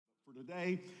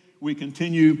Today, we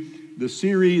continue the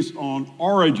series on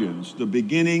origins, the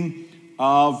beginning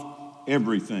of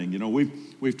everything.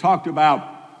 We've talked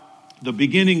about the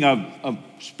beginning of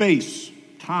space,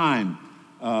 time,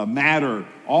 matter,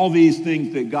 all these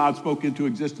things that God spoke into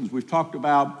existence. We've talked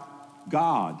about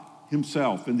God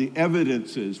himself and the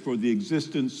evidences for the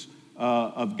existence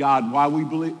of God. While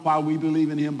we believe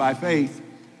in him by faith,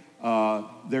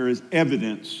 there is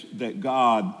evidence that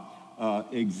God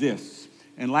exists.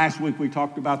 And last week we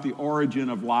talked about the origin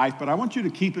of life, but I want you to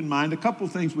keep in mind a couple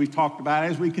of things we've talked about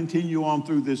as we continue on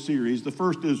through this series. The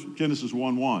first is Genesis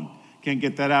 1:1. Can't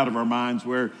get that out of our minds,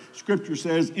 where Scripture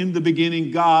says, in the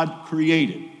beginning God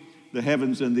created the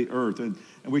heavens and the earth. And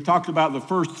we talked about the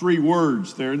first three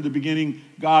words there. In the beginning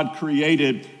God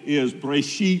created is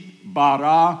Breshit,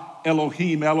 bara,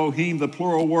 Elohim. Elohim, the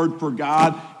plural word for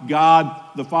God. God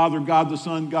the Father, God the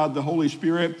Son, God the Holy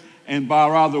Spirit. And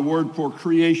bara, the word for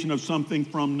creation of something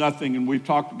from nothing. And we've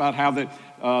talked about how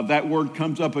that word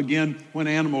comes up again when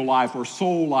animal life or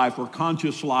soul life or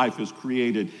conscious life is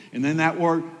created. And then that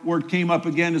word came up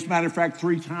again, as a matter of fact,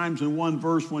 3 times in one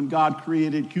verse when God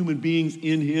created human beings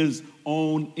in his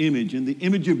own image. In the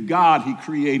image of God, he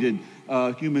created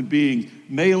human beings.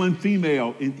 Male and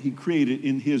female, he created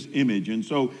in his image. And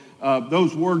so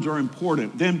those words are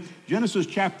important. Then Genesis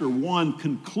chapter 1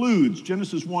 concludes,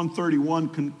 Genesis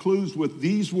 1:31 concludes with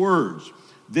these words.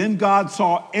 Then God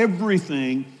saw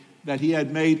everything that he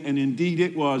had made, and indeed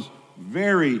it was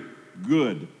very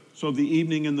good. So the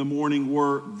evening and the morning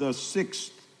were the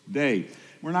 6th day.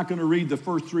 We're not going to read the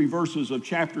first 3 verses of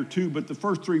chapter 2, but the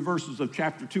first 3 verses of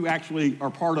chapter 2 actually are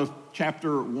part of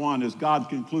chapter 1 as God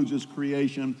concludes his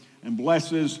creation and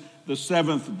blesses the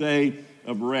 7th day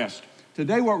of rest.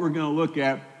 Today what we're going to look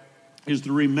at is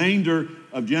the remainder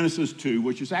of Genesis 2,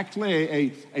 which is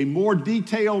actually a more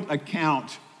detailed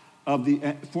account of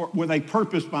with a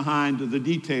purpose behind the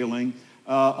detailing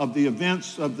of the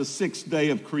events of the 6th day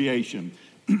of creation.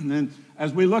 And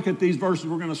as we look at these verses,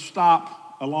 we're going to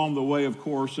stop along the way, of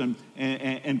course,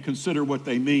 and consider what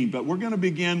they mean. But we're going to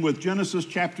begin with Genesis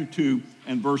chapter 2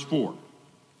 and verse 4.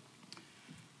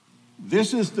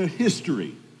 This is the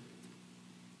history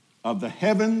of the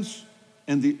heavens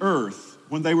and the earth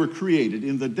when they were created,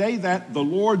 in the day that the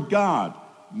Lord God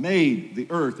made the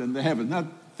earth and the heavens. Now,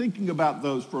 thinking about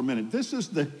those for a minute, this is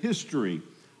the history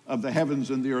of the heavens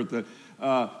and the earth.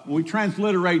 When we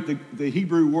transliterate the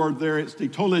Hebrew word there, it's the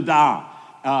toledah.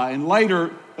 And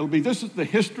later, it'll be, this is the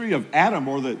history of Adam,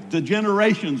 or the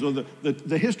generations, or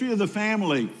the history of the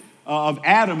family of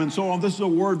Adam, and so on. This is a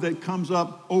word that comes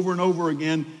up over and over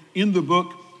again in the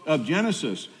book of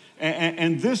Genesis.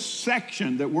 And this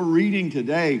section that we're reading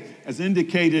today, as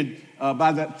indicated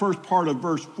by that first part of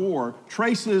verse 4,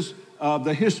 traces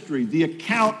the history, the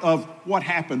account of what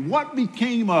happened, what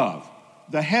became of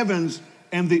the heavens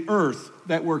and the earth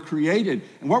that were created.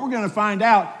 And what we're going to find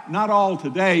out, not all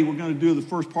today, we're going to do the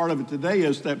first part of it today,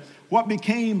 is that what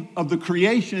became of the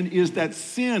creation is that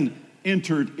sin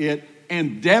entered it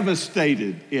and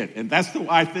devastated it. And that's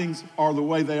why things are the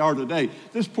way they are today.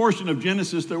 This portion of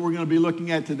Genesis that we're going to be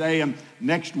looking at today and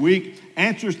next week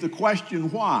answers the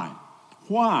question, why?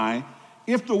 Why,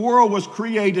 if the world was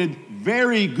created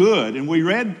very good, and we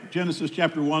read Genesis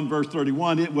chapter 1, verse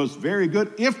 31, it was very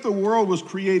good. If the world was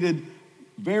created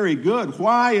very good,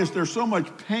 why is there so much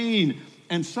pain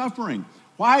and suffering?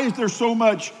 Why is there so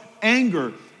much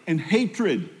anger and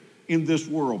hatred in this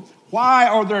world? Why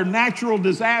are there natural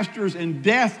disasters and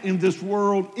death in this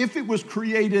world if it was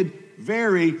created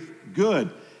very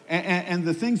good? And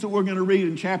the things that we're going to read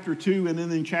in chapter 2 and then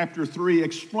in chapter 3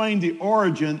 explain the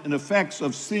origin and effects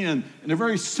of sin in a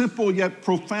very simple yet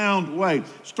profound way.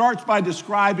 Starts by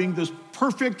describing this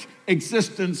perfect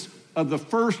existence of the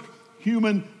first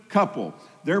human couple,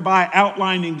 thereby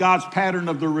outlining God's pattern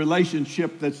of the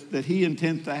relationship that he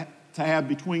intends to have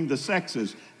between the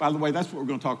sexes. By the way, that's what we're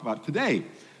going to talk about today.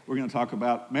 We're going to talk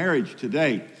about marriage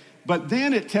today. But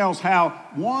then it tells how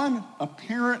one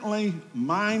apparently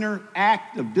minor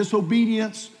act of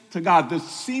disobedience to God, this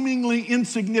seemingly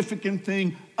insignificant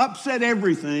thing, upset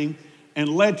everything and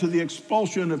led to the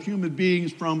expulsion of human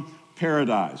beings from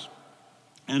paradise.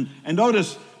 And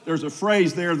notice there's a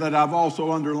phrase there that I've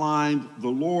also underlined, the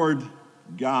Lord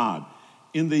God.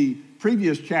 In the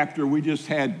previous chapter, we just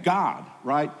had God,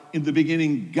 right? In the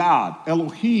beginning, God,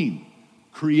 Elohim,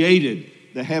 created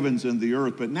the heavens and the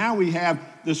earth. But now we have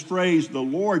this phrase, the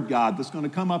Lord God, that's going to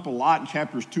come up a lot in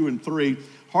chapters 2 and 3.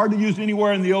 Hard to use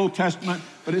anywhere in the Old Testament,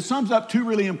 but it sums up 2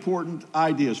 really important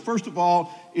ideas. First of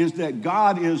all is that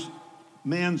God is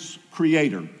man's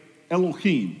creator,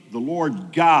 Elohim, the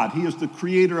Lord God. He is the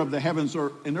creator of the heavens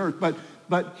and earth,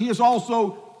 but he is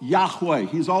also Yahweh.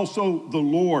 He's also the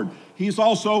Lord. He's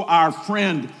also our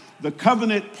friend, the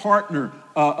covenant partner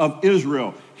of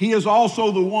Israel. He is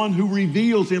also the one who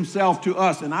reveals himself to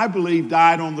us, and I believe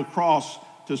died on the cross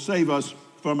to save us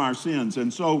from our sins.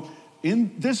 And so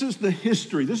this is the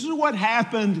history. This is what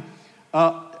happened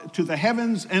to the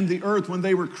heavens and the earth when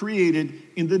they were created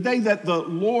in the day that the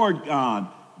Lord God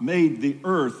made the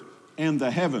earth and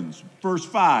the heavens. Verse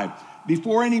 5,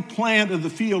 before any plant of the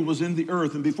field was in the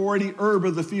earth, and before any herb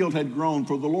of the field had grown,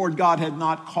 for the Lord God had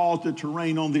not caused it to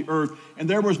rain on the earth, and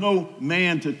there was no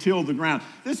man to till the ground.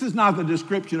 This is not the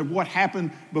description of what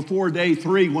happened before day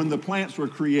 3 when the plants were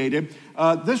created.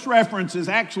 This reference is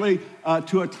actually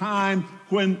to a time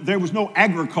when there was no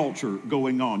agriculture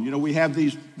going on. You know, we have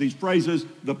these phrases,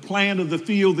 the plant of the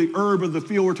field, the herb of the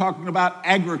field. We're talking about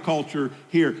agriculture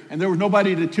here. And there was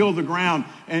nobody to till the ground.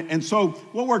 And so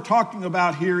what we're talking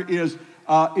about here is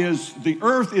the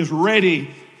earth is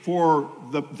ready for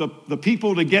the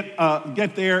people to get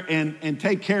there and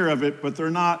take care of it, but they're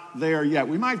not there yet.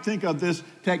 We might think of this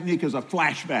technique as a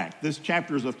flashback. This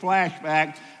chapter is a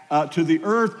flashback to the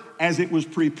earth as it was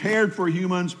prepared for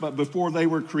humans, but before they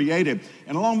were created.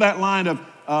 And along that line of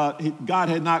God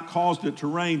had not caused it to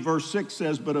rain, verse 6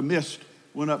 says, but a mist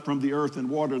went up from the earth and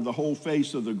watered the whole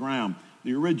face of the ground.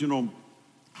 The original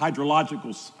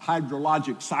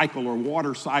hydrologic cycle or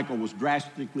water cycle was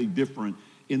drastically different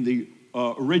in the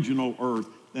original earth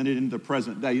than in the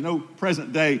present day. You know,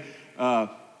 present day,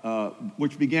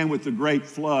 which began with the Great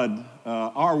Flood,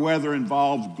 our weather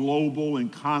involves global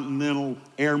and continental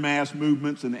air mass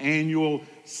movements and annual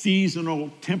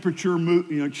seasonal temperature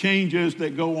changes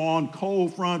that go on,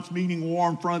 cold fronts meeting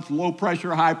warm fronts, low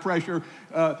pressure, high pressure.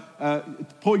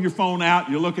 Pull your phone out,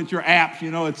 you look at your apps,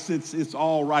 you know, it's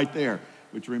all right there,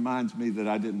 which reminds me that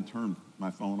I didn't turn my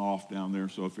phone off down there,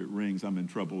 so if it rings, I'm in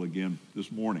trouble again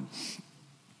this morning.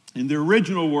 In the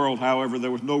original world, however, there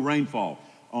was no rainfall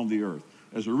on the earth.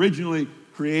 As originally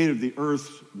created, the earth's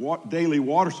daily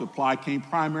water supply came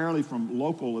primarily from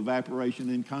local evaporation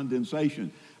and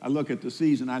condensation. I look at the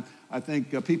season, I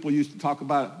think people used to talk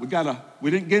about,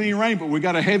 we didn't get any rain, but we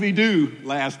got a heavy dew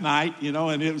last night, you know,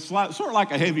 and it was sort of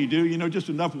like a heavy dew, you know, just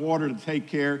enough water to take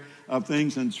care of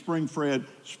things and spring-fed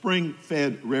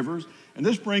rivers. And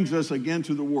this brings us again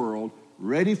to the world,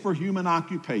 ready for human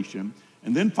occupation,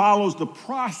 and then follows the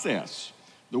process.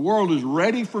 The world is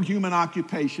ready for human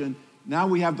occupation. Now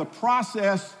we have the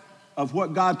process of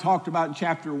what God talked about in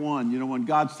chapter 1. You know, when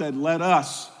God said, let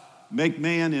us make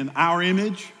man in our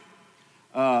image.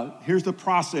 Here's the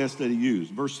process that he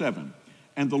used. Verse 7.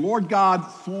 And the Lord God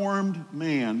formed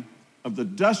man of the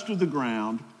dust of the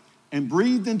ground and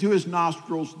breathed into his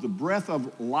nostrils the breath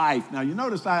of life. Now you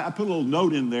notice I put a little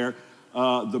note in there.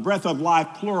 The breath of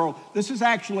life, plural. This is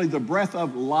actually the breath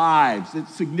of lives.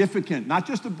 It's significant. Not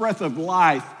just the breath of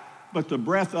life, but the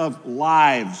breath of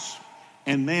lives.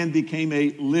 And man became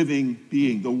a living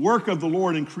being. The work of the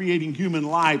Lord in creating human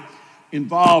life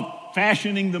involved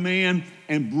fashioning the man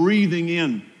and breathing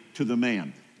in to the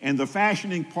man. And the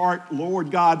fashioning part, Lord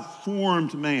God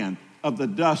formed man of the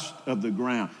dust of the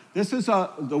ground. This is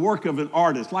the work of an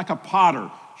artist, like a potter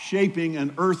shaping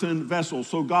an earthen vessel.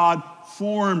 So God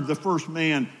formed the first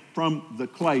man from the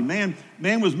clay. Man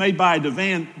was made by a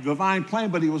divine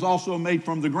plan, but he was also made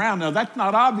from the ground. Now, that's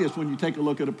not obvious when you take a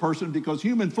look at a person, because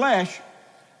human flesh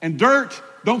and dirt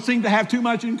don't seem to have too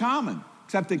much in common,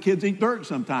 except that kids eat dirt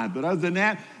sometimes. But other than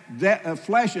that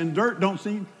flesh and dirt don't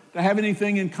seem to have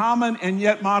anything in common, and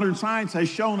yet modern science has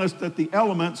shown us that the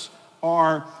elements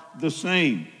are the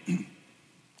same.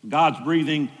 God's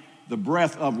breathing the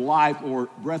breath of life, or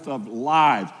breath of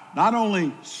lives. Not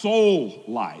only soul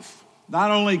life,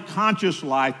 not only conscious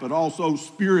life, but also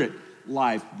spirit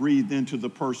life breathed into the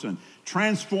person.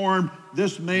 Transformed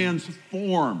this man's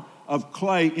form of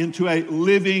clay into a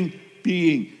living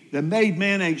being that made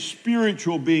man a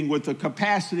spiritual being with the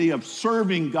capacity of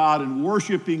serving God and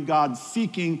worshiping God,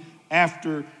 seeking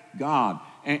after God.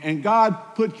 And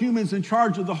God put humans in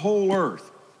charge of the whole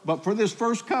earth. But for this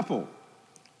first couple,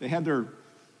 they had their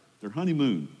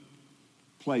honeymoon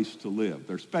place to live,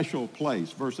 their special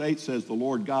place. Verse 8 says, the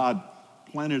Lord God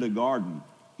planted a garden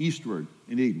eastward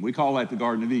in Eden. We call that the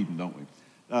Garden of Eden, don't we?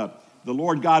 The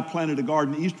Lord God planted a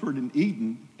garden eastward in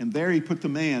Eden, and there he put the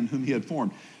man whom he had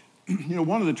formed. You know,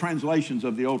 one of the translations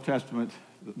of the Old Testament,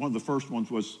 one of the first ones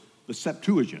was the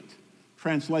Septuagint,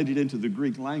 translated into the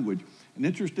Greek language. And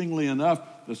interestingly enough,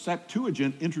 the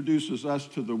Septuagint introduces us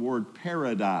to the word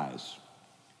paradise.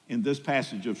 In this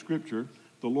passage of Scripture,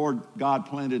 the Lord God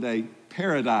planted a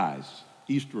paradise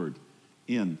eastward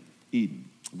in Eden.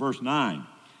 Verse 9,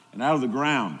 and out of the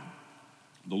ground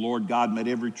the Lord God made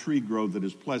every tree grow that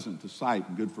is pleasant to sight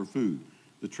and good for food.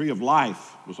 The tree of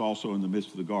life was also in the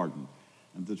midst of the garden,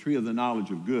 and the tree of the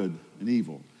knowledge of good and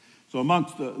evil. So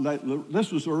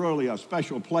this was really a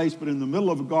special place, but in the middle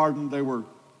of a garden, there were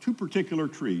two particular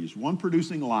trees, one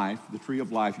producing life, the tree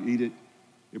of life. You eat it,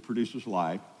 it produces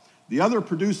life. The other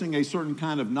producing a certain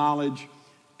kind of knowledge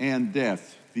and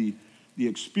death. The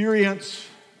experience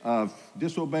of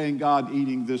disobeying God,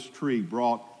 eating this tree,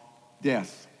 brought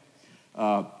death.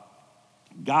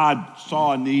 God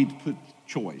saw a need to put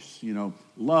choice. You know,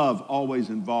 love always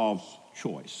involves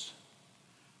choice.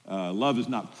 Love is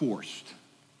not forced.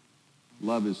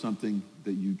 Love is something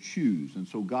that you choose. And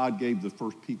so God gave the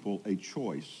first people a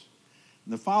choice.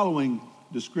 In the following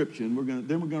description, we're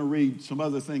going to read some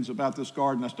other things about this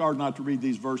garden. I started not to read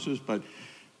these verses, but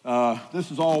this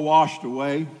is all washed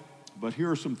away. But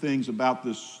here are some things about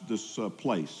this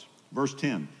place. Verse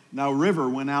 10, now a river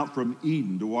went out from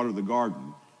Eden to water the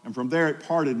garden, and from there it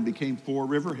parted and became 4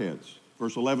 riverheads.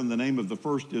 Verse 11, the name of the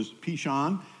first is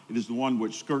Pishon. It is the one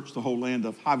which skirts the whole land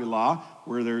of Havilah,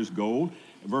 where there is gold.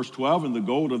 Verse 12, and the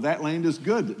gold of that land is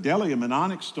good. Bdellium and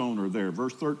onyx stone are there.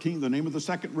 Verse 13, the name of the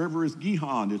second river is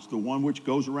Gihon. It's the one which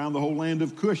goes around the whole land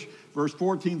of Cush. Verse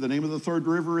 14, the name of the third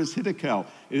river is Hiddekel.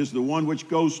 It is the one which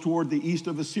goes toward the east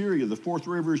of Assyria. The fourth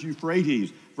river is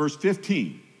Euphrates. Verse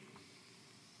 15.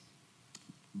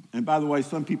 And by the way,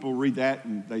 some people read that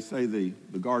and they say the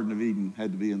Garden of Eden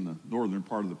had to be in the northern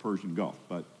part of the Persian Gulf.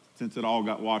 But since it all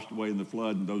got washed away in the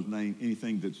flood, and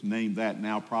anything that's named that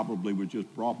now probably was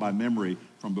just brought by memory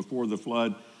from before the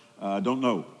flood, don't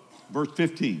know. Verse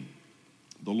 15,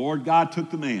 the Lord God took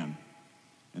the man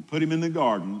and put him in the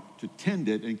garden to tend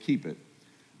it and keep it.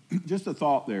 Just a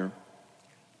thought there.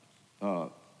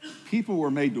 People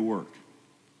were made to work.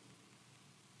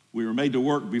 We were made to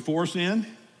work before sin.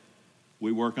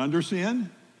 We work under sin.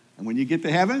 And when you get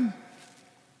to heaven,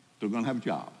 they're going to have a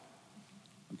job.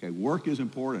 Okay, work is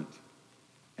important,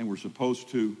 and we're supposed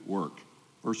to work.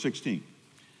 Verse 16,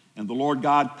 and the Lord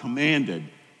God commanded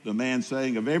the man,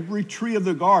 saying, of every tree of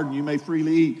the garden you may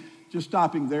freely eat. Just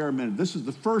stopping there a minute. This is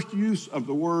the first use of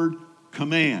the word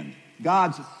command.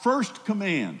 God's first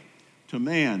command to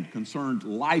man concerned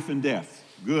life and death,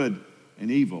 good and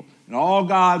evil. And all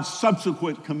God's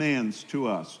subsequent commands to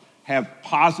us have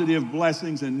positive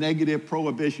blessings and negative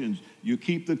prohibitions. You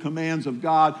keep the commands of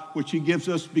God, which he gives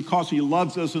us because he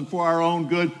loves us and for our own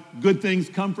good. Good things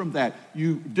come from that.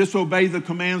 You disobey the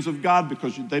commands of God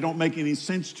because they don't make any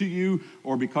sense to you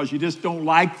or because you just don't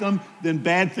like them, then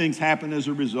bad things happen as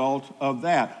a result of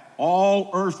that. All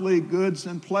earthly goods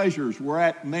and pleasures were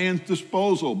at man's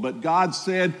disposal, but God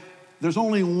said, there's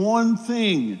only one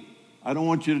thing I don't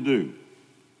want you to do.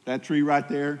 That tree right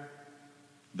there,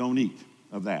 don't eat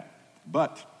of that.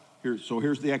 But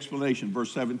here's the explanation,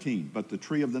 verse 17. But the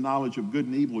tree of the knowledge of good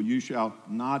and evil you shall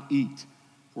not eat,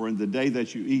 for in the day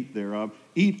that you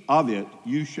eat of it,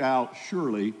 you shall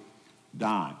surely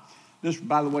die. This,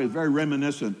 by the way, is very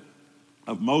reminiscent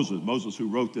of Moses who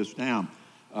wrote this down.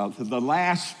 The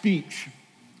last speech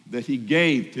that he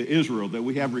gave to Israel that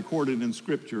we have recorded in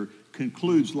Scripture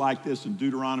concludes like this in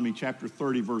Deuteronomy chapter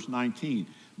 30, verse 19.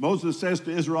 Moses says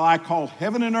to Israel, I call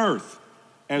heaven and earth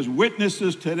as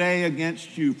witnesses today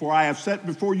against you, for I have set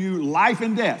before you life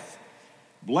and death,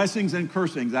 blessings and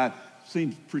cursings. That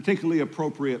seems particularly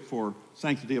appropriate for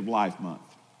Sanctity of Life Month.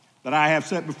 That I have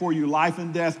set before you life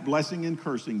and death, blessing and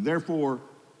cursing. Therefore,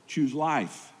 choose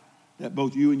life, that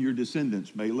both you and your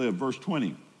descendants may live. Verse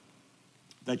 20,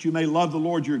 that you may love the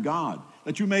Lord your God,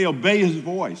 that you may obey his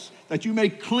voice, that you may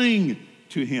cling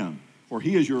to him, for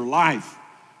he is your life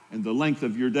and the length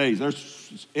of your days.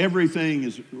 Everything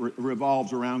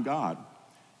revolves around God.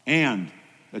 And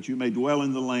that you may dwell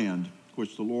in the land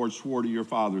which the Lord swore to your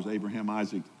fathers, Abraham,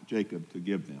 Isaac, Jacob, to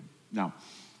give them. Now,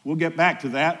 we'll get back to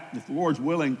that. If the Lord's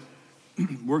willing,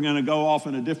 we're going to go off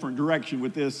in a different direction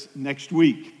with this next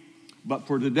week. But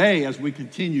for today, as we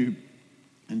continue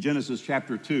in Genesis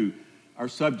chapter 2, our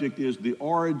subject is the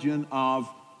origin of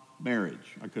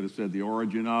marriage. I could have said the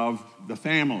origin of the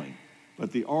family,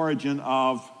 but the origin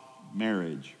of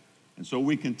marriage. And so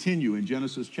we continue in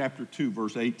Genesis chapter 2,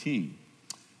 verse 18.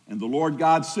 And the Lord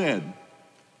God said,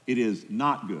 it is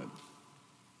not good.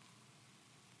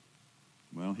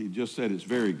 Well, he just said it's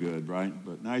very good, right?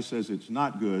 But now he says it's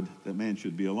not good that man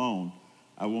should be alone.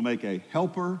 I will make a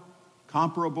helper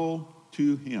comparable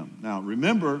to him. Now,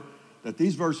 remember that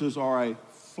these verses are a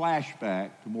flashback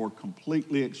to more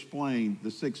completely explain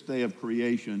the sixth day of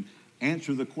creation,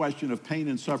 answer the question of pain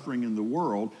and suffering in the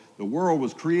world. The world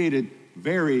was created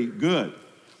very good.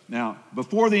 Now,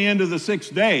 before the end of the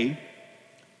sixth day,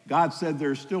 God said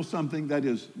there's still something that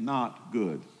is not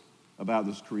good about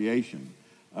this creation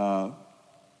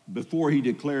before he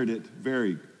declared it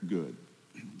very good.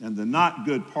 And the not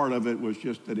good part of it was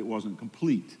just that it wasn't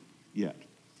complete yet.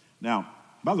 Now,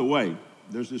 by the way,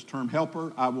 there's this term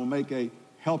helper. I will make a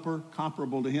helper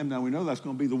comparable to him. Now, we know that's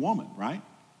going to be the woman, right?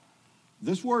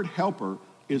 This word helper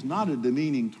is not a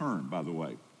demeaning term, by the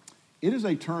way. It is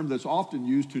a term that's often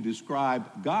used to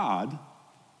describe God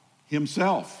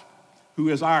himself, who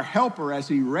is our helper as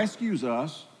he rescues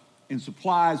us and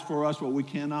supplies for us what we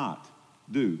cannot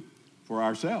do for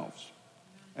ourselves.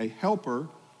 A helper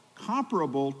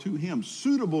comparable to him,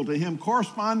 suitable to him,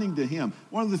 corresponding to him.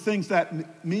 One of the things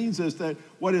that means is that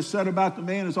what is said about the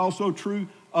man is also true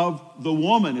of the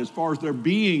woman as far as their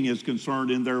being is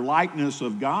concerned in their likeness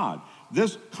of God.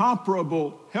 This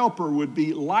comparable helper would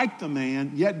be like the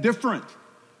man, yet different,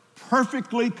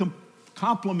 perfectly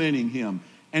complementing him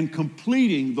and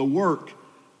completing the work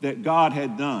that God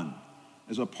had done.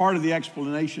 As a part of the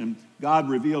explanation, God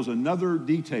reveals another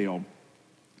detail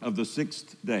of the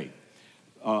sixth day.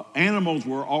 Animals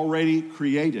were already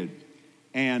created,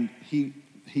 and he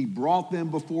brought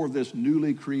them before this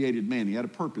newly created man. He had a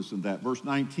purpose in that. Verse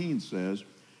 19 says,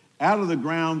 out of the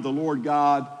ground the Lord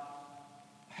God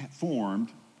had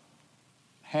formed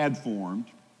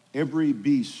every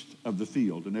beast of the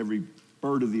field and every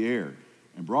bird of the air,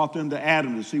 and brought them to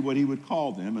Adam to see what he would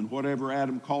call them, and whatever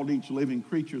Adam called each living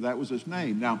creature, that was his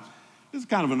name. Now, this is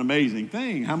kind of an amazing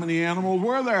thing. How many animals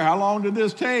were there? How long did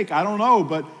this take? I don't know,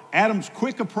 but Adam's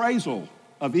quick appraisal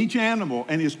of each animal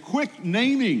and his quick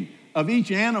naming of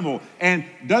each animal, and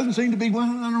doesn't seem to be, well,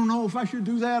 I don't know if I should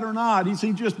do that or not. He's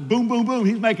just boom, boom, boom.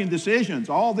 He's making decisions.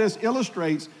 All this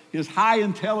illustrates his high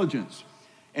intelligence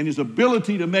and his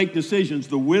ability to make decisions,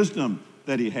 the wisdom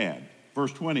that he had.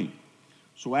 Verse 20,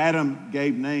 so Adam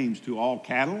gave names to all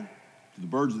cattle, to the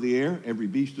birds of the air, every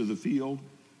beast of the field.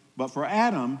 But for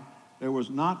Adam, there was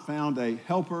not found a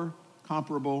helper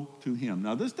comparable to him.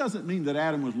 Now, this doesn't mean that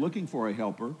Adam was looking for a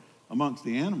helper amongst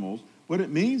the animals. What it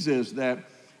means is that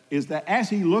as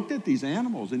he looked at these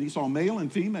animals and he saw male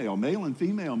and female, male and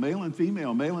female, male and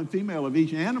female, male and female of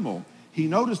each animal, he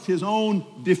noticed his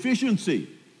own deficiency.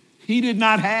 He did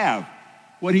not have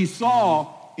what he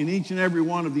saw in each and every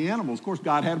one of the animals. Of course,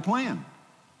 God had a plan.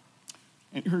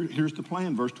 And here's the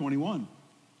plan, verse 21.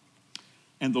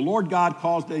 And the Lord God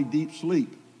caused a deep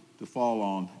sleep to fall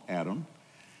on Adam.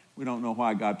 We don't know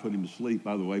why God put him to sleep,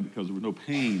 by the way, because there was no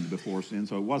pain before sin,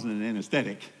 so it wasn't an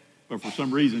anesthetic. But for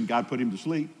some reason, God put him to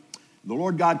sleep. The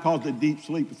Lord God caused a deep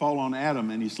sleep to fall on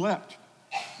Adam, and he slept.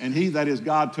 And he, that is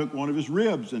God, took one of his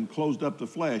ribs and closed up the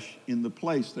flesh in the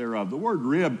place thereof. The word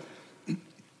rib,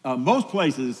 most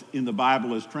places in the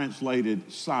Bible is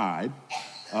translated side,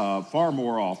 far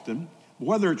more often.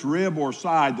 Whether it's rib or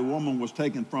side, the woman was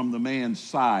taken from the man's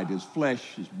side, his flesh,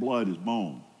 his blood, his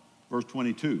bone. Verse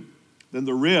 22, then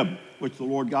the rib which the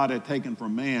Lord God had taken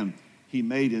from man, he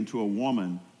made into a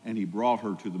woman, and he brought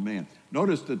her to the man.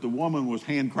 Notice that the woman was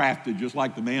handcrafted just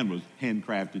like the man was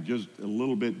handcrafted, just a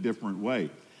little bit different way.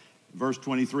 Verse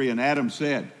 23, and Adam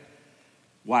said,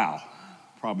 wow,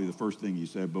 probably the first thing he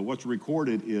said, but what's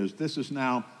recorded is, this is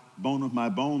now bone of my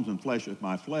bones and flesh of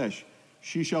my flesh.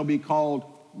 She shall be called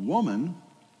woman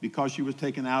because she was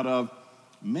taken out of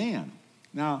man.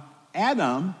 Now,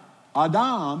 Adam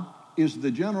is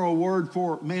the general word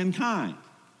for mankind.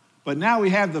 But now we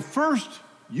have the first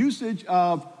usage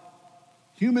of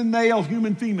human male,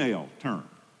 human female term.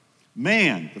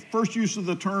 Man, the first use of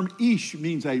the term ish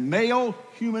means a male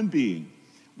human being.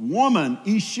 Woman,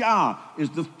 isha, is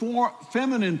the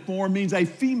feminine form, means a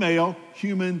female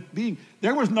human being.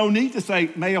 There was no need to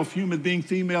say male human being,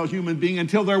 female human being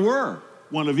until there were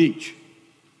one of each.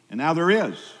 And now there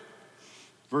is.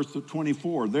 Verse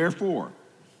 24, therefore,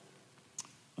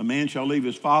 a man shall leave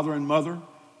his father and mother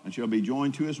and shall be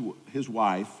joined to his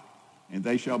wife, and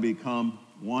they shall become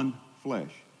one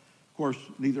flesh. Of course,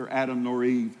 neither Adam nor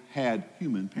Eve had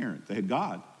human parents. They had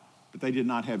God, but they did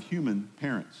not have human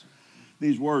parents.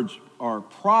 These words are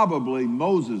probably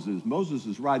Moses's. Moses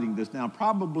is writing this down,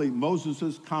 probably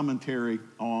Moses's commentary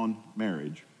on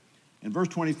marriage. And verse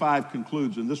 25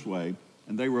 concludes in this way,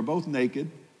 and they were both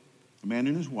naked, a man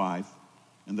and his wife,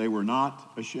 and they were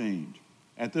not ashamed.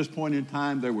 At this point in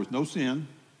time, there was no sin,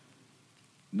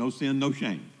 no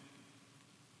shame.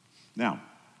 Now,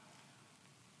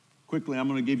 quickly, I'm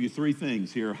going to give you three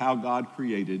things here, how God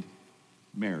created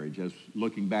marriage, as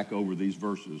looking back over these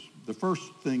verses. The first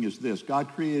thing is this: God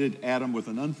created Adam with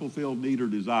an unfulfilled need or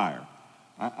desire.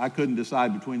 I couldn't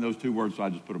decide between those two words, so I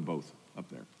just put them both up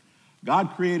there.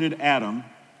 God created Adam,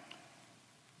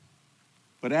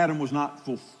 but Adam was not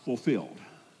fulfilled.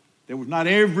 There was not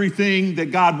everything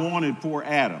that God wanted for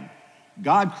Adam.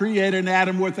 God created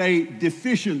Adam with a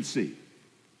deficiency.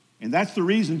 And that's the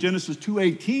reason Genesis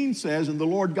 2:18 says, and the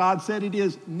Lord God said, it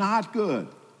is not good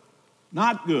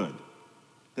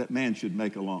that man should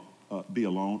be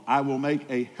alone. I will make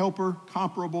a helper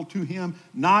comparable to him.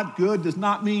 Not good does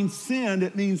not mean sin.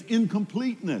 It means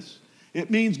incompleteness. It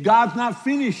means God's not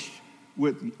finished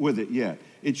with it yet.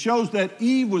 It shows that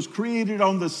Eve was created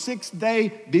on the sixth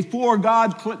day before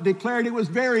God declared it was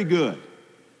very good.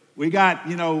 We got,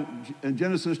 in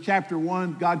Genesis chapter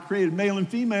 1, God created male and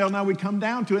female. Now we come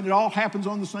down to it, and it all happens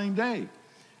on the same day.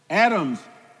 Adam's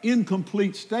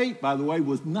incomplete state, by the way,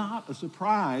 was not a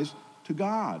surprise to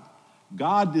God.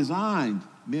 God designed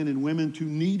men and women to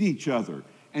need each other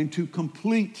and to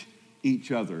complete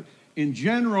each other. In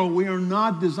general, we are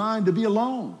not designed to be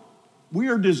alone. We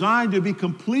are designed to be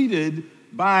completed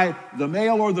by the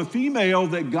male or the female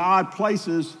that God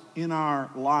places in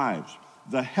our lives.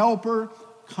 The helper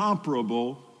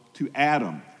comparable to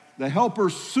Adam. The helper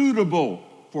suitable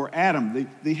for Adam.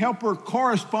 The helper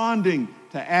corresponding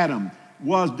to Adam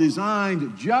was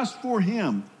designed just for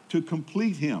him to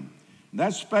complete him.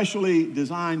 That specially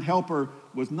designed helper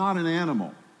was not an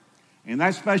animal. And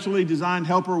that specially designed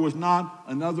helper was not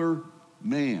another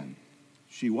man.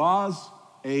 She was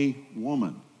a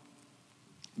woman.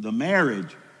 The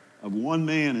marriage of one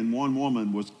man and one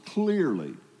woman was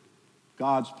clearly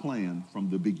God's plan from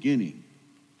the beginning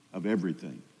of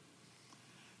everything.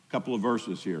 A couple of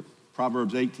verses here.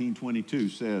 Proverbs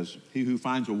 18:22 says, he who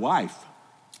finds a wife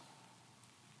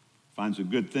finds a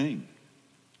good thing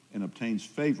and obtains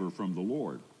favor from the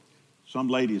Lord. Some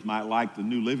ladies might like the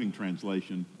New Living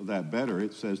Translation of that better.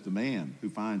 It says the man who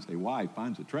finds a wife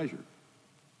finds a treasure.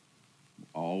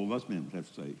 All of us men have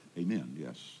to say amen.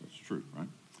 Yes, that's true, right?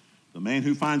 The man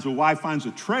who finds a wife finds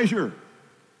a treasure,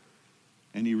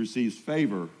 and he receives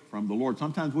favor from the Lord.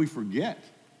 Sometimes we forget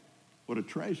what a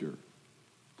treasure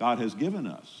God has given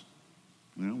us.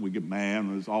 We get mad,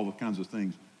 and there's all the kinds of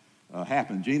things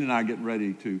happen. Gene and I are getting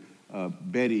ready to,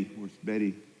 Betty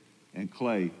and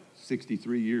Clay,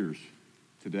 63 years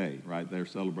today, right? They're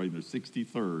celebrating their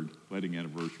 63rd wedding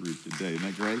anniversary today. Isn't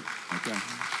that great? Okay.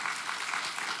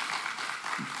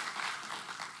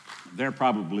 They're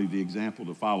probably the example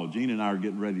to follow. Gene and I are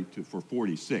getting ready for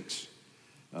 46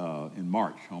 in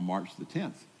March, on March the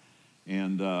 10th.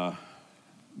 And,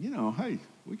 hey,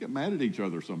 we get mad at each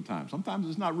other sometimes. Sometimes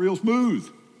it's not real smooth.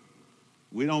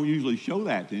 We don't usually show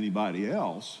that to anybody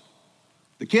else.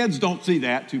 The kids don't see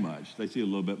that too much. They see a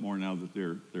little bit more now that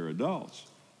they're adults.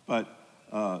 But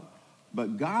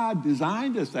God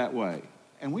designed us that way.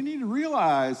 And we need to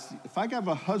realize if I have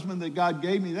a husband that God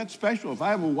gave me, that's special. If I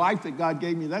have a wife that God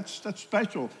gave me, that's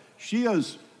special. She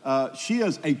is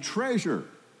a treasure.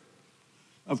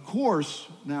 Of course,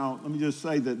 now let me just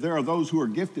say that there are those who are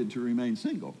gifted to remain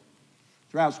single.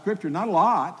 Throughout Scripture, not a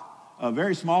lot, a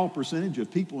very small percentage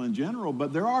of people in general,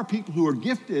 but there are people who are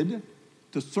gifted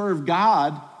to serve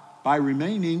God by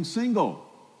remaining single,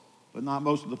 but not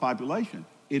most of the population.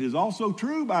 It is also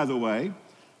true, by the way,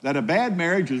 that a bad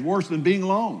marriage is worse than being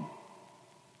alone.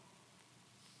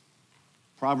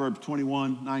 Proverbs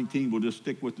 21:19, we'll just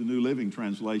stick with the New Living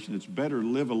Translation. It's better to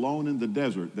live alone in the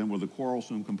desert than with a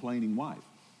quarrelsome, complaining wife.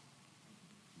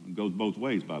 It goes both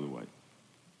ways, by the way.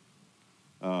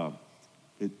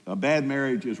 A bad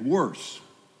marriage is worse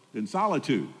than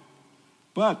solitude.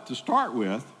 But to start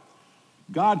with,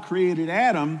 God created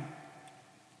Adam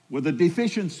with a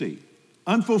deficiency,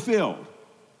 unfulfilled.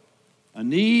 A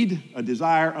need, a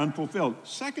desire, unfulfilled.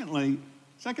 Second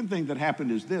thing that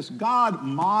happened is this. God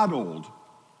modeled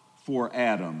for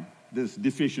Adam this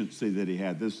deficiency that he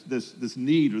had, this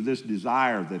need or this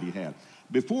desire that he had.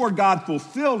 Before God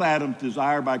fulfilled Adam's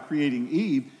desire by creating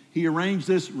Eve, he arranged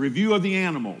this review of the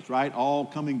animals, right? All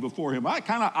coming before him.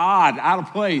 Kind of odd, out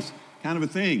of place kind of a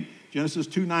thing. Genesis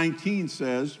 2:19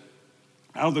 says,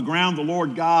 out of the ground the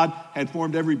Lord God had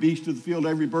formed every beast of the field,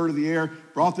 every bird of the air,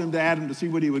 brought them to Adam to see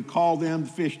what he would call them. The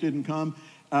fish didn't come.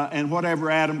 And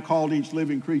whatever Adam called each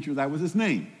living creature, that was his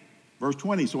name. Verse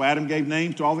 20, so Adam gave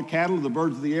names to all the cattle, the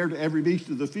birds of the air, to every beast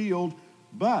of the field.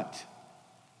 But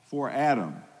for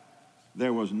Adam,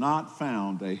 there was not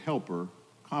found a helper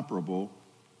comparable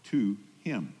to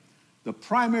him. The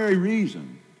primary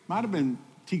reason, might have been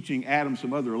teaching Adam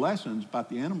some other lessons about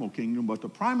the animal kingdom, but the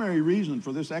primary reason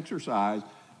for this exercise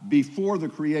before the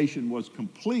creation was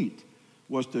complete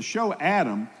was to show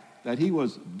Adam that he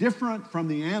was different from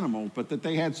the animals, but that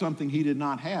they had something he did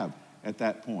not have at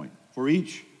that point. For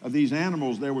each of these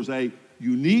animals, there was a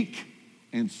unique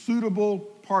and suitable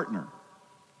partner.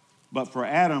 But for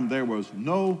Adam, there was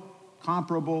no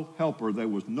comparable helper. There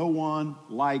was no one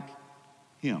like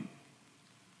him.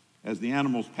 As the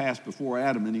animals passed before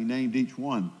Adam and he named each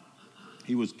one,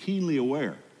 he was keenly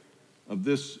aware of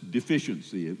this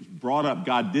deficiency. It was brought up.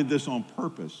 God did this on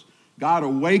purpose. God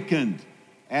awakened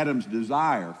Adam's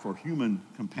desire for human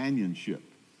companionship.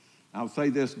 I'll say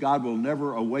this, God will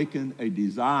never awaken a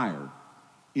desire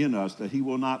in us that he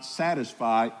will not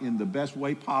satisfy in the best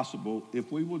way possible if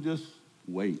we will just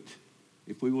wait,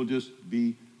 if we will just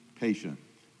be patient.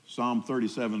 Psalm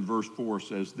 37 verse 4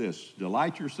 says this,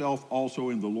 delight yourself also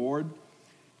in the Lord,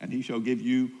 and he shall give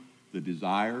you the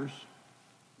desires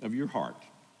of your heart.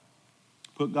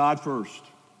 Put God first.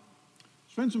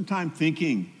 Spend some time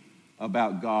thinking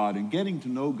about God and getting to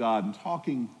know God and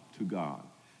talking to God.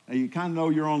 Now you kind of know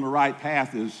you're on the right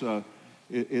path is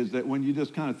that when you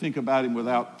just kind of think about him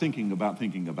without thinking about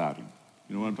him.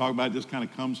 You know what I'm talking about? It just kind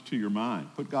of comes to your mind.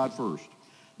 Put God first.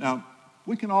 Now,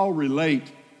 we can all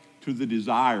relate to the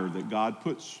desire that God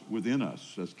puts within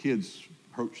us as kids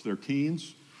approach their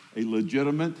teens. A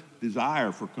legitimate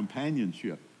desire for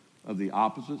companionship of the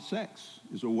opposite sex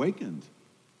is awakened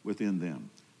within them.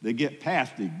 They get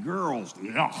past the girls,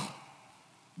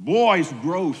 boys,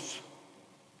 gross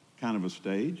kind of a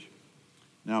stage.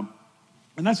 Now,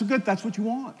 and that's what you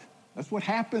want. That's what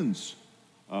happens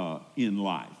in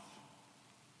life.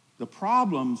 The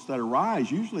problems that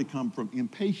arise usually come from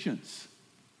impatience,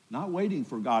 not waiting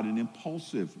for God, and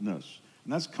impulsiveness.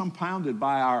 And that's compounded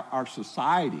by our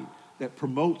society that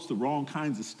promotes the wrong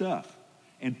kinds of stuff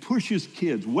and pushes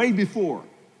kids way before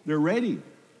they're ready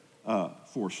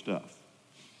for stuff.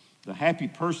 The happy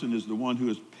person is the one who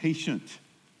is patient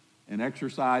and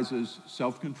exercises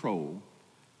self-control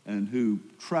and who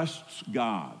trusts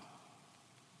God.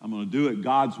 I'm going to do it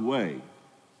God's way,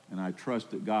 and I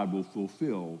trust that God will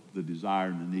fulfill the desire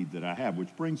and the need that I have,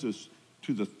 which brings us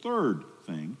to the third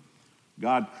thing.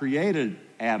 God created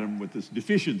Adam with this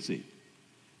deficiency,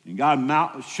 and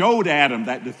God showed Adam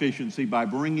that deficiency by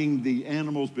bringing the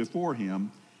animals before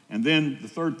him, and then the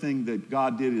third thing that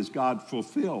God did is God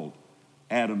fulfilled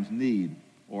Adam's need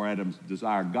or Adam's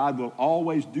desire. God will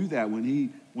always do that. When he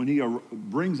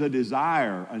brings a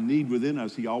desire, a need within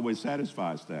us, he always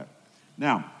satisfies that.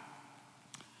 Now,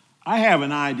 I have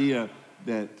an idea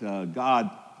that God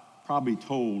probably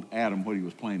told Adam what he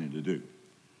was planning to do.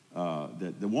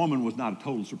 That the woman was not a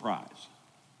total surprise.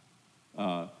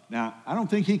 Now, I don't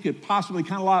think he could possibly,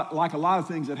 kind of like a lot of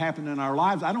things that happen in our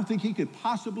lives, I don't think he could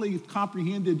possibly have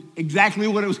comprehended exactly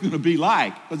what it was going to be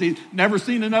like, because he'd never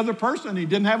seen another person. He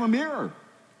didn't have a mirror.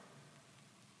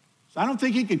 So I don't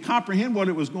think he could comprehend what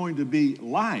it was going to be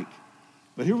like.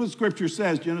 But here's what Scripture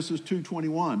says, Genesis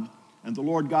 2:21, and the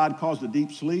Lord God caused a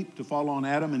deep sleep to fall on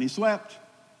Adam, and he slept.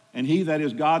 And he, that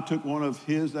is God, took one of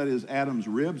his, that is Adam's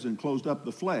ribs, and closed up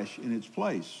the flesh in its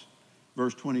place.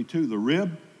 Verse 22, the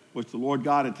rib which the Lord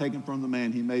God had taken from the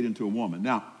man, he made into a woman.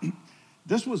 Now,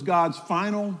 this was God's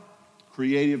final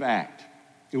creative act.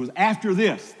 It was after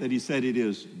this that he said it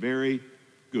is very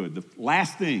good. The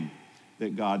last thing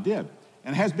that God did.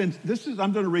 And has been,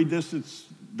 I'm going to read this, it's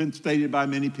been stated by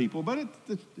many people, but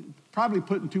it's probably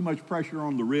putting too much pressure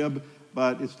on the rib,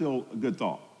 but it's still a good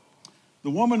thought.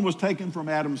 The woman was taken from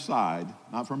Adam's side,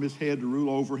 not from his head to rule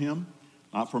over him,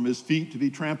 not from his feet to be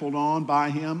trampled on by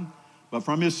him, but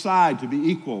from his side to be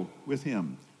equal with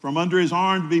him, from under his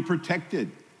arm to be protected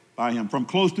by him, from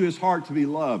close to his heart to be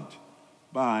loved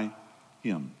by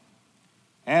him.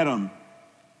 Adam,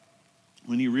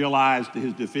 when he realized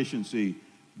his deficiency,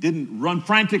 didn't run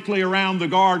frantically around the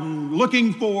garden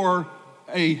looking for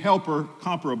a helper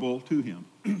comparable to him.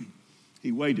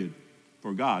 He waited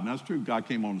for God. Now, it's true, God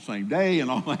came on the same day and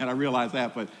all that, I realize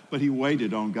that, but he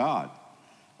waited on God.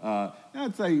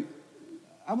 I'd say,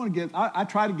 I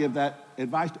try to give that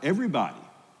advice to everybody.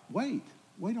 Wait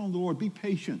on the Lord, be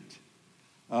patient.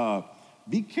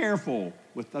 Be careful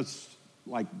with us,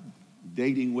 like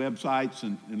dating websites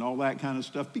and all that kind of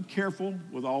stuff. Be careful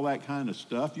with all that kind of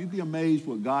stuff. You'd be amazed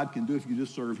what God can do if you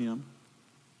just serve him.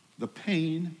 The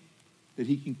pain that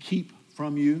he can keep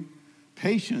from you.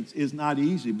 Patience is not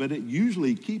easy, but it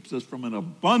usually keeps us from an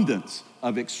abundance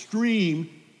of extreme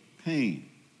pain.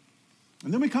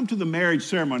 And then we come to the marriage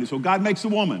ceremony. So God makes a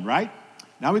woman, right?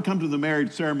 Now we come to the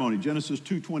marriage ceremony. Genesis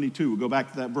 2:22. We'll go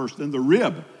back to that verse. Then the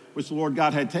rib, which the Lord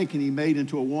God had taken, he made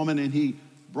into a woman, and he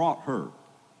brought her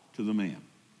to the man.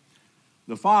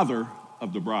 The father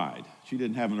of the bride. She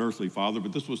didn't have an earthly father,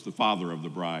 but this was the father of the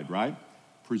bride, right?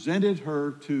 Presented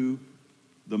her to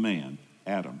the man,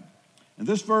 Adam. And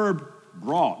this verb,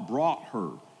 brought her,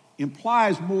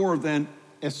 implies more than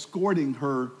escorting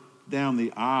her down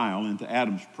the aisle into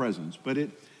Adam's presence, but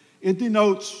it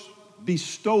denotes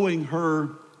bestowing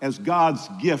her as God's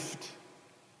gift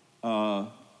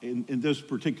in this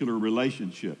particular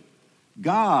relationship.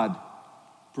 God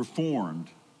performed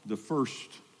the first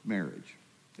marriage.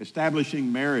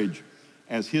 Establishing marriage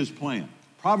as his plan.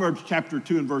 Proverbs chapter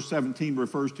 2 and verse 17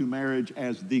 refers to marriage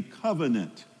as the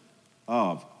covenant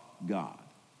of God.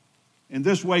 In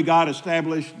this way, God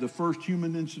established the first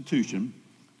human institution,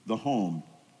 the home,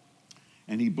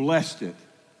 and he blessed it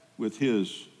with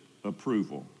his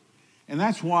approval. And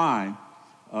that's why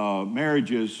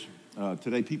marriages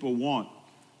today, people want,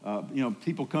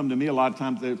 people come to me a lot of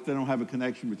times if they don't have a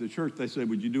connection with the church. They say,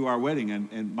 would you do our wedding?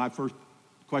 And my first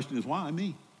question is, why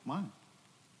me? Why?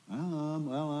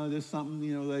 There's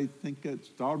something, they think there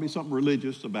ought to be something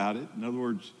religious about it. In other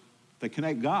words, they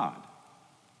connect God.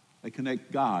 They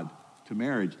connect God to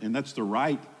marriage, and that's the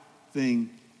right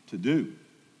thing to do.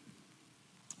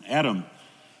 Adam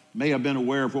may have been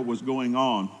aware of what was going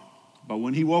on, but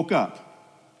when he woke up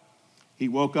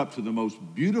to the most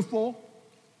beautiful,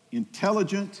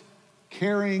 intelligent,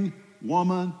 caring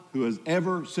woman who has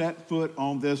ever set foot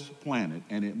on this planet,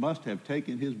 and it must have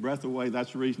taken his breath away.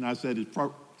 That's the reason I said his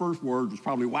first word was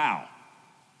probably wow,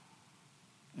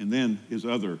 and then his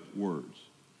other words.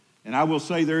 And I will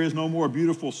say there is no more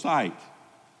beautiful sight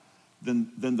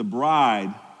than the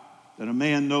bride that a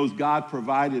man knows God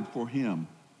provided for him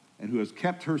and who has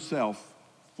kept herself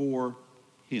for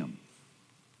him.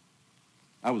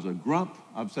 I was a grump,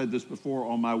 I've said this before,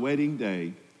 on my wedding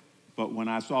day, but when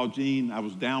I saw Jean, I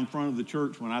was down front of the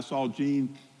church, when I saw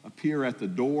Jean appear at the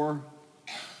door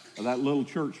of that little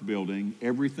church building,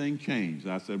 everything changed.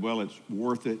 I said, well, it's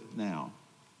worth it now.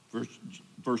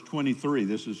 Verse 23,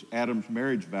 this is Adam's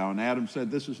marriage vow, and Adam said,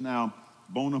 this is now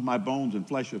bone of my bones and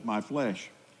flesh of my flesh.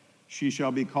 She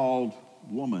shall be called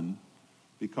woman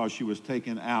because she was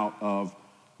taken out of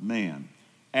man.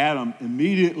 Adam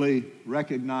immediately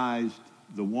recognized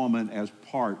the woman as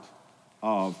part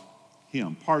of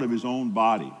him, part of his own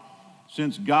body.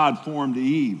 Since God formed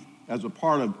Eve as a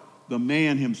part of the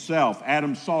man himself,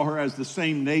 Adam saw her as the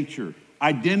same nature,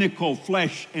 identical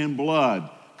flesh and blood,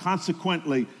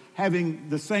 consequently having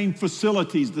the same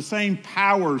facilities, the same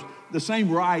powers, the same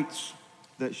rights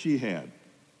that she had.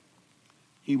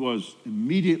 He was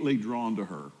immediately drawn to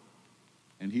her,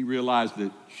 and he realized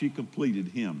that she completed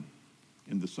him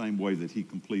in the same way that he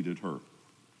completed her.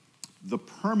 The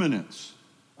permanence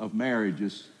of marriage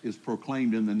is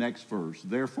proclaimed in the next verse.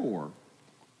 Therefore,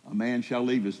 a man shall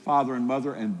leave his father and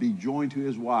mother and be joined to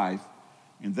his wife,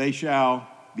 and they shall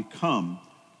become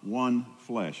one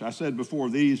flesh. I said before,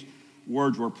 these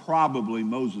words were probably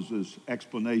Moses'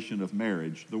 explanation of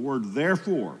marriage. The word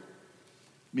therefore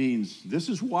means this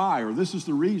is why, or this is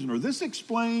the reason, or this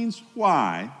explains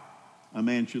why a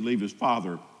man should leave his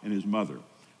father and his mother.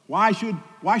 Why should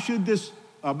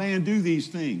a man do these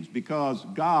things? Because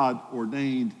God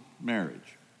ordained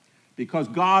marriage. Because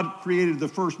God created the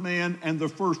first man and the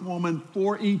first woman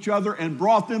for each other and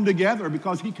brought them together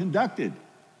because he conducted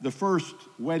the first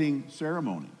wedding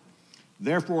ceremony.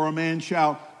 Therefore, a man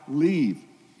shall leave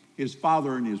his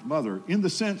father and his mother in the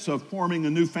sense of forming a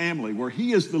new family where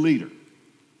he is the leader.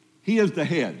 He is the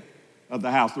head of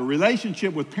the house. The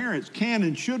relationship with parents can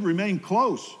and should remain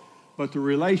close, but the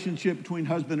relationship between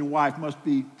husband and wife must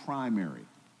be primary.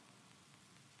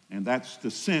 And that's the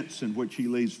sense in which he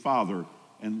leaves father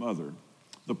and mother.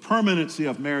 The permanency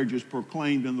of marriage is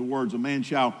proclaimed in the words, a man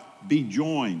shall be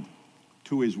joined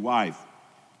to his wife,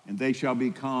 and they shall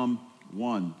become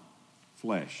one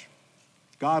flesh.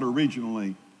 God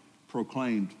originally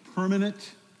proclaimed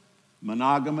permanent,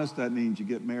 monogamous, that means you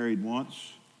get married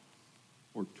once,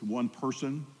 or to one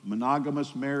person,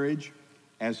 monogamous marriage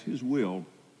as his will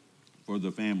for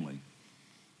the family.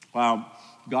 While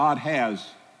God has,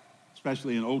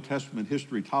 especially in Old Testament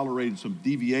history, tolerated some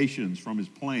deviations from his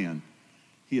plan,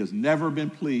 he has never been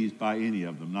pleased by any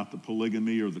of them, not the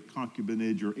polygamy or the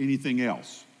concubinage or anything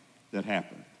else that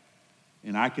happened.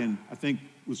 And I think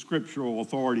with scriptural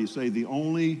authority, say the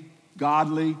only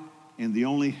godly and the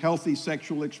only healthy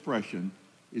sexual expression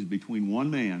is between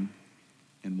one man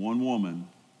and one woman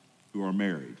who are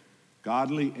married.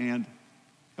 Godly and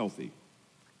healthy.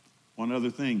 One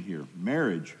other thing here.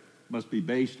 Marriage must be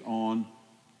based on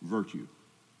virtue.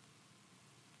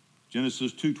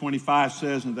 Genesis 2:25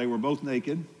 says, and they were both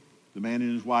naked, the man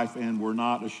and his wife, and were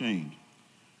not ashamed.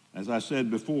 As I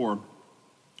said before,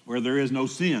 where there is no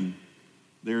sin,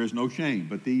 there is no shame.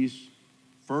 But these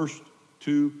first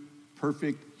two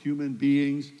perfect human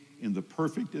beings in the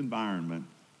perfect environment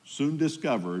soon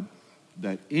discovered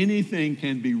that anything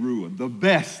can be ruined. The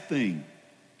best thing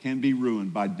can be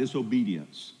ruined by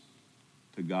disobedience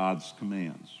to God's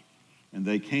commands. And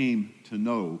they came to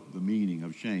know the meaning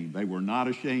of shame. They were not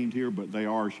ashamed here, but they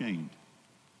are ashamed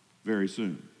very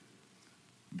soon.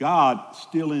 God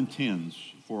still intends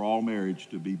for all marriage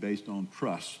to be based on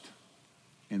trust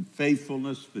and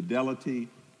faithfulness, fidelity,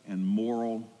 and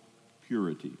moral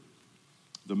purity.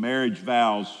 The marriage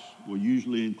vows will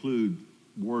usually include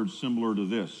words similar to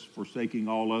this: forsaking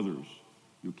all others.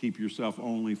 You'll keep yourself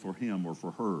only for him or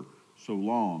for her, so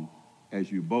long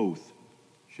as you both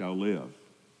shall live.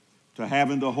 To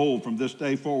have and to hold from this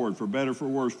day forward, for better, for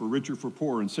worse, for richer, for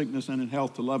poorer, in sickness and in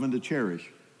health, to love and to cherish,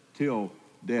 till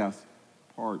death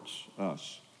parts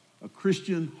us. A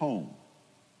Christian home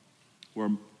where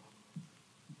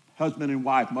husband and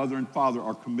wife, mother and father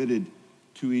are committed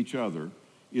to each other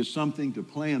is something to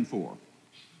plan for,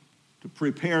 to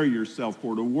prepare yourself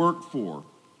for, to work for,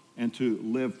 and to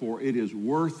live for. It is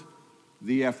worth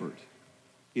the effort.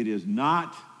 It is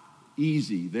not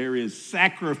easy. There is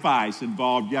sacrifice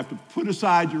involved. You have to put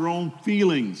aside your own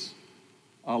feelings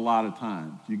a lot of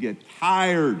times. You get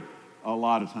tired a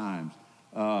lot of times.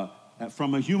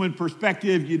 From a human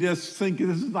perspective, you just think,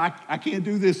 this is like, I can't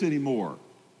do this anymore.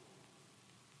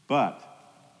 But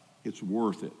it's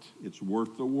worth it. It's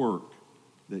worth the work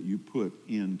that you put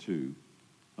into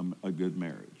a good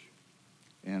marriage.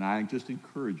 And I just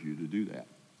encourage you to do that.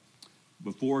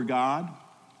 Before God,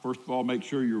 first of all, make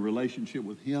sure your relationship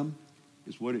with him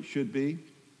is what it should be.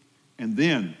 And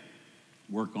then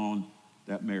work on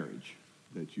that marriage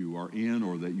that you are in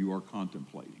or that you are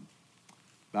contemplating.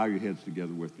 Bow your heads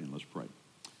together with me and let's pray.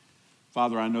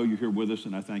 Father, I know you're here with us,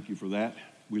 and I thank you for that.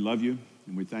 We love you,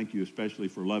 and we thank you especially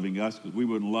for loving us, because we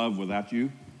wouldn't love without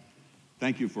you.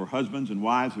 Thank you for husbands and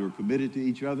wives who are committed to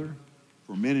each other,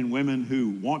 for men and women who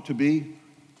want to be,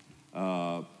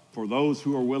 for those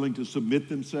who are willing to submit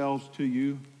themselves to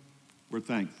you. We're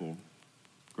thankful.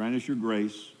 Grant us your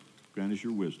grace. Grant us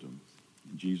your wisdom.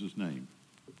 In Jesus' name,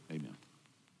 amen.